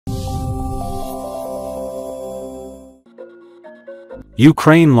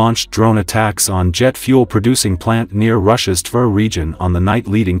Ukraine launched drone attacks on jet fuel producing plant near Russia's Tver region on the night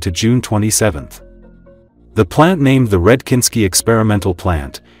leading to June 27. The plant, named the Redkinskiy Experimental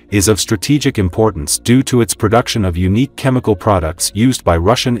Plant, is of strategic importance due to its production of unique chemical products used by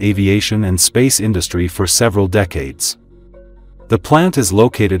Russian aviation and space industry for several decades. The plant is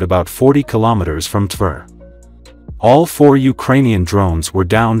located about 40 kilometers from Tver. All 4 Ukrainian drones were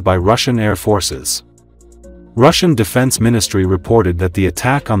downed by Russian air forces. Russian Defense Ministry reported that the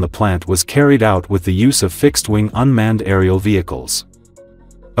attack on the plant was carried out with the use of fixed-wing unmanned aerial vehicles.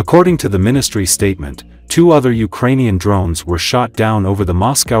 According to the ministry statement, 2 other Ukrainian drones were shot down over the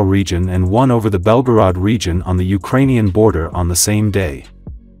Moscow region and 1 over the Belgorod region on the Ukrainian border on the same day.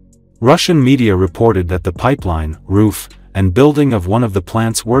 Russian media reported that the pipeline, roof, and building of one of the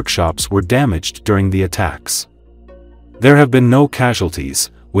plant's workshops were damaged during the attacks. There have been no casualties,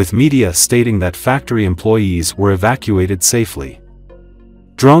 with media stating that factory employees were evacuated safely.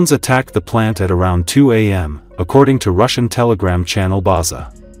 Drones attacked the plant at around 2 a.m., according to Russian telegram channel Bucha.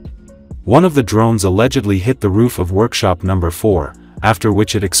 One of the drones allegedly hit the roof of workshop number 4, after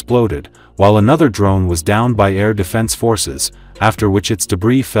which it exploded, while another drone was downed by air defense forces, after which its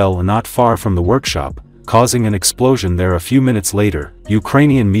debris fell not far from the workshop, causing an explosion there a few minutes later,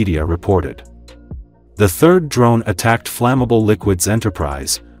 Ukrainian media reported. The third drone attacked flammable liquids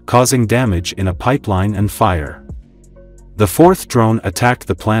enterprise, causing damage in a pipeline and fire. The fourth drone attacked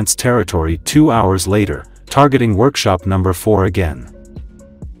the plant's territory 2 hours later, targeting workshop number 4 again.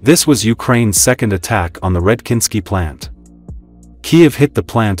 This was Ukraine's second attack on the Redkinskiy plant. Kiev hit the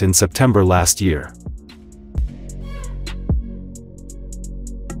plant in September last year.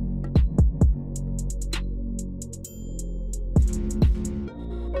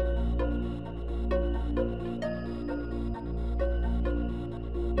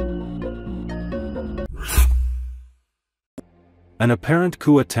 An apparent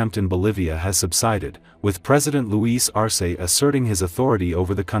coup attempt in Bolivia has subsided, with President Luis Arce asserting his authority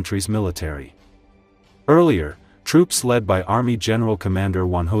over the country's military. Earlier, troops led by Army General Commander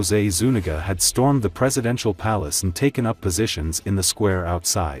Juan José Zúñiga had stormed the presidential palace and taken up positions in the square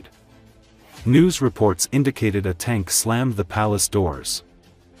outside. News reports indicated a tank slammed the palace doors.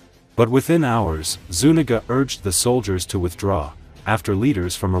 But within hours, Zúñiga urged the soldiers to withdraw, after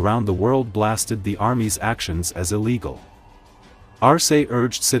leaders from around the world blasted the army's actions as illegal. Arce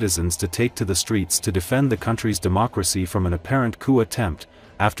urged citizens to take to the streets to defend the country's democracy from an apparent coup attempt,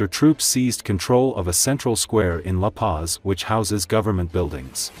 after troops seized control of a central square in La Paz which houses government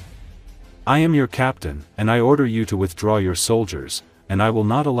buildings. "I am your captain, and I order you to withdraw your soldiers, and I will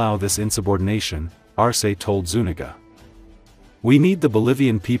not allow this insubordination," Arce told Zúñiga. "We need the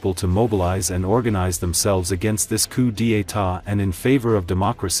Bolivian people to mobilize and organize themselves against this coup d'état and in favor of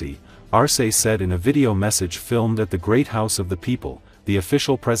democracy," Arce said in a video message filmed at the Great House of the People, the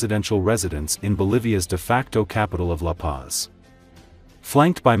official presidential residence in Bolivia's de facto capital of La Paz.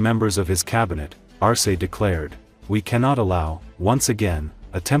 Flanked by members of his cabinet, Arce declared, "We cannot allow, once again,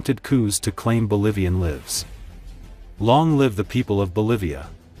 attempted coups to claim Bolivian lives. Long live the people of Bolivia.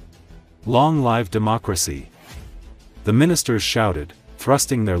 Long live democracy." The ministers shouted,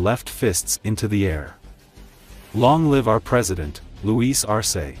 thrusting their left fists into the air. "Long live our president, Luis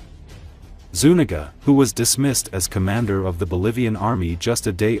Arce." Zúñiga, who was dismissed as commander of the Bolivian army just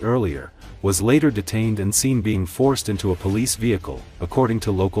a day earlier, was later detained and seen being forced into a police vehicle, according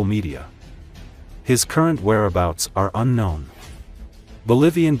to local media. His current whereabouts are unknown.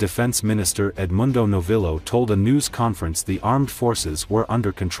 Bolivian Defense Minister Edmundo Novillo told a news conference the armed forces were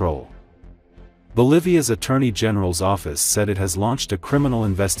under control. Bolivia's Attorney General's office said it has launched a criminal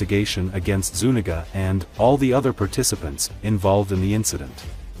investigation against Zúñiga and all the other participants involved in the incident.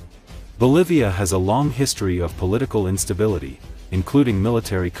 Bolivia has a long history of political instability, including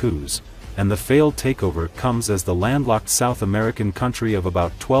military coups, and the failed takeover comes as the landlocked South American country of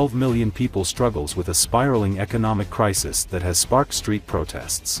about 12 million people struggles with a spiraling economic crisis that has sparked street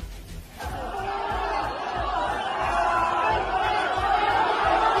protests.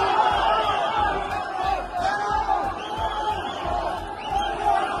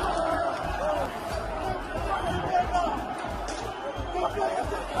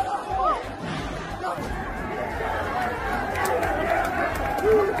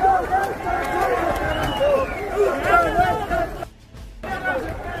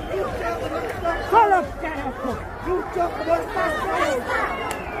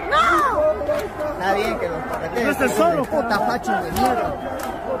 Está bien que los carreteros no estén solos, puta facho de mierda.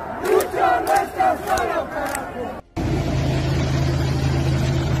 Lucha no está solo, carajo.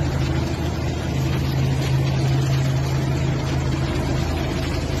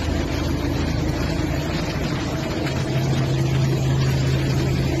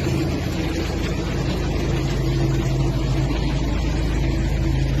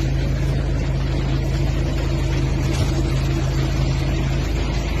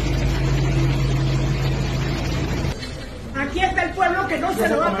 que no se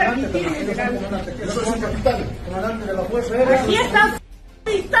lo va a permitir el general. Eso es un capitán. Comandante de la Fuerza Aérea. Aquí está su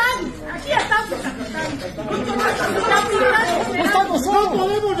capitán. Aquí está su capitán. No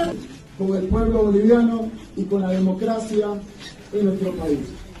podemos. Con el pueblo boliviano y con la democracia en nuestro país.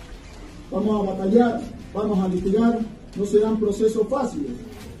 Vamos a batallar, vamos a litigar, no serán procesos fáciles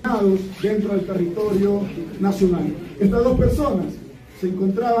dentro del territorio nacional. Estas dos personas se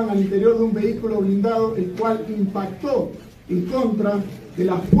encontraban al interior de un vehículo blindado, el cual impactó en contra de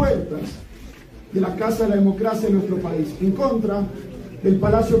las puertas de la Casa de la Democracia en nuestro país, en contra del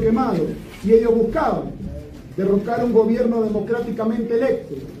Palacio Quemado, y ellos buscaban derrocar un gobierno democráticamente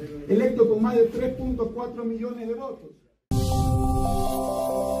electo con más de 3.4 millones de votos.